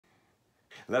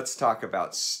Let's talk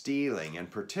about stealing, and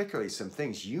particularly some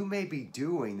things you may be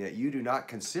doing that you do not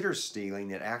consider stealing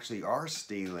that actually are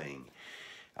stealing.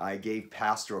 I gave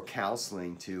pastoral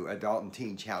counseling to adult and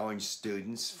teen challenge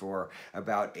students for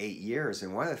about 8 years,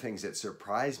 and one of the things that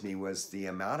surprised me was the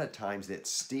amount of times that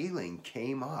stealing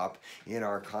came up in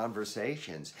our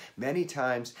conversations. Many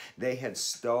times they had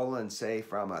stolen, say,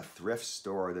 from a thrift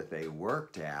store that they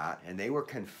worked at, and they were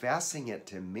confessing it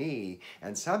to me,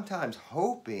 and sometimes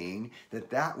hoping that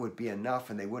that would be enough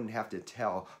and they wouldn't have to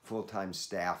tell full-time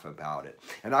staff about it.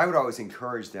 And I would always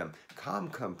encourage them, come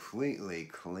completely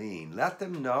clean. Let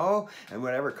them know, and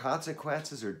whatever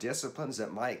consequences or disciplines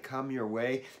that might come your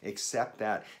way, accept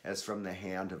that as from the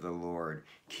hand of the Lord.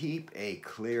 Keep a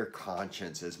clear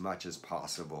conscience as much as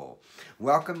possible.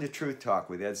 Welcome to Truth Talk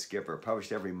with Ed Skipper,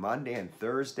 published every Monday and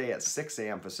Thursday at 6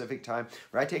 a.m. Pacific Time,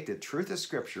 where I take the truth of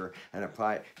Scripture and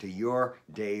apply it to your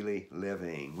daily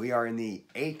living. We are in the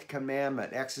 8th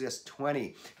commandment, Exodus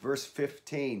 20, verse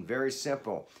 15. Very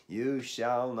simple. You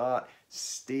shall not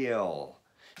steal.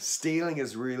 Stealing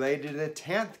is related to the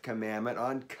 10th commandment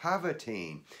on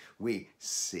coveting. We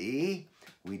see,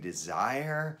 we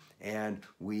desire, and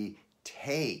we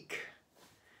take.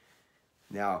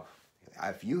 Now,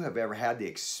 if you have ever had the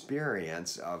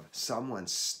experience of someone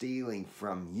stealing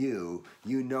from you,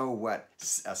 you know what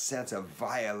a sense of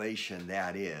violation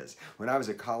that is. When I was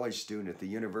a college student at the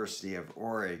University of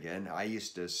Oregon, I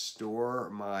used to store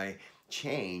my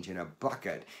change in a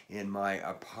bucket in my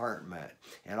apartment,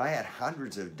 and I had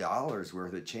hundreds of dollars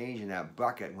worth of change in that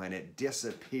bucket. When it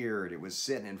disappeared, it was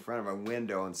sitting in front of a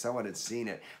window and someone had seen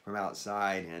it from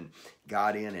outside and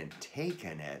got in and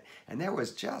taken it, and there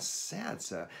was just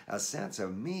a sense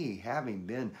of me having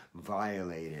been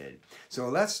violated. So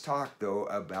let's talk though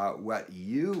about what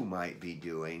you might be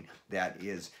doing that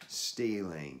is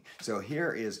stealing. So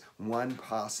here is one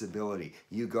possibility.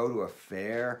 You go to a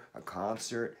fair, a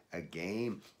concert, a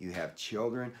game, you have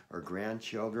children or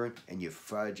grandchildren, and you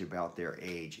fudge about their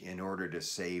age in order to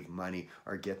save money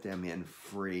or get them in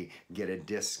free, get a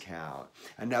discount.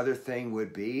 Another thing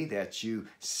would be that you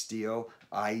steal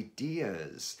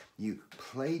ideas, you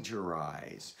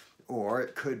plagiarize. Or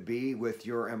it could be with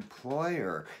your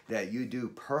employer that you do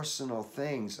personal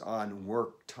things on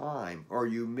work time, or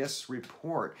you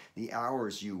misreport the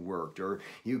hours you worked, or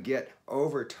you get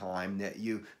overtime that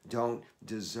you don't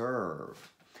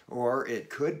deserve. Or it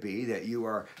could be that you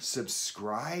are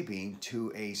subscribing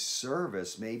to a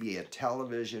service, maybe a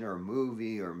television or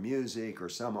movie or music or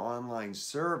some online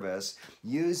service,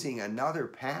 using another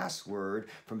password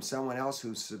from someone else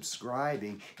who's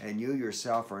subscribing, and you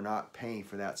yourself are not paying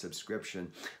for that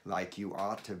subscription like you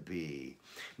ought to be.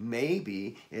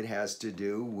 Maybe it has to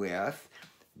do with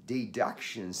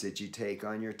deductions that you take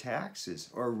on your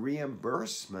taxes or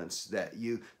reimbursements that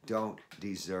you don't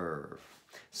deserve.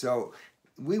 So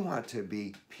we want to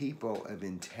be people of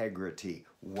integrity.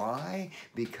 Why?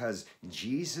 Because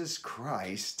Jesus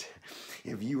Christ,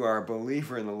 if you are a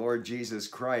believer in the Lord Jesus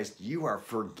Christ, you are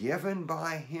forgiven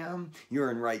by Him.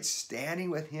 You're in right standing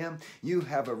with Him. You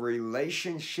have a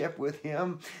relationship with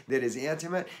Him that is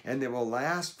intimate and that will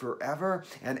last forever.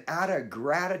 And out of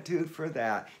gratitude for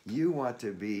that, you want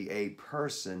to be a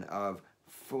person of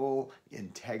full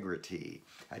integrity.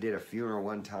 I did a funeral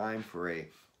one time for a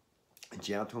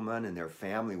gentleman, and their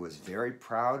family was very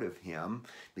proud of him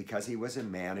because he was a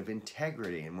man of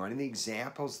integrity. And one of the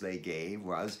examples they gave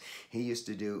was he used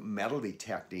to do metal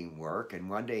detecting work, and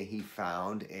one day he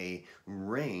found a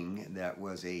ring that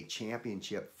was a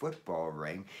championship football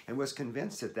ring and was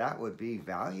convinced that that would be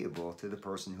valuable to the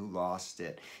person who lost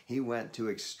it. He went to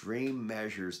extreme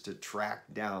measures to track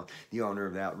down the owner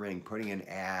of that ring, putting an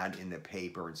ad in the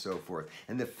paper and so forth.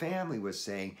 And the family was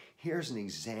saying, here's an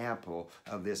example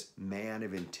of this man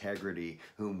of integrity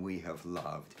whom we have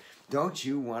loved. Don't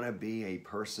you want to be a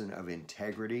person of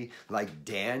integrity like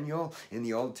Daniel in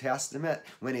the Old Testament?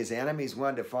 When his enemies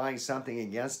wanted to find something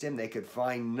against him, they could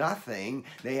find nothing.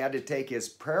 They had to take his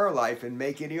prayer life and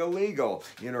make it illegal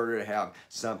in order to have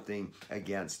something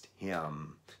against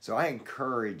him. So I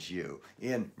encourage you,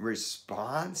 in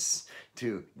response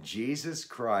to Jesus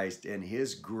Christ and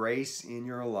His grace in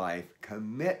your life,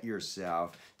 commit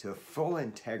yourself to full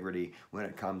integrity when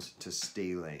it comes to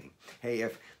stealing. Hey,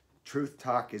 if Truth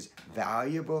Talk is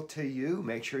valuable to you,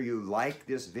 make sure you like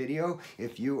this video.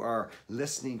 If you are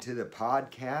listening to the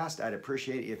podcast, I'd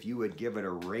appreciate it if you would give it a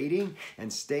rating,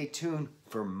 and stay tuned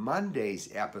for Monday's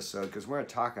episode, because we're going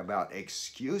to talk about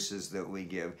excuses that we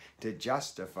give to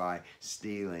justify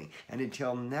stealing. And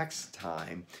until next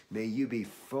time, may you be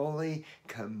fully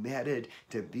committed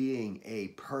to being a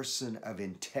person of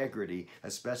integrity,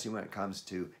 especially when it comes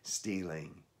to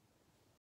stealing.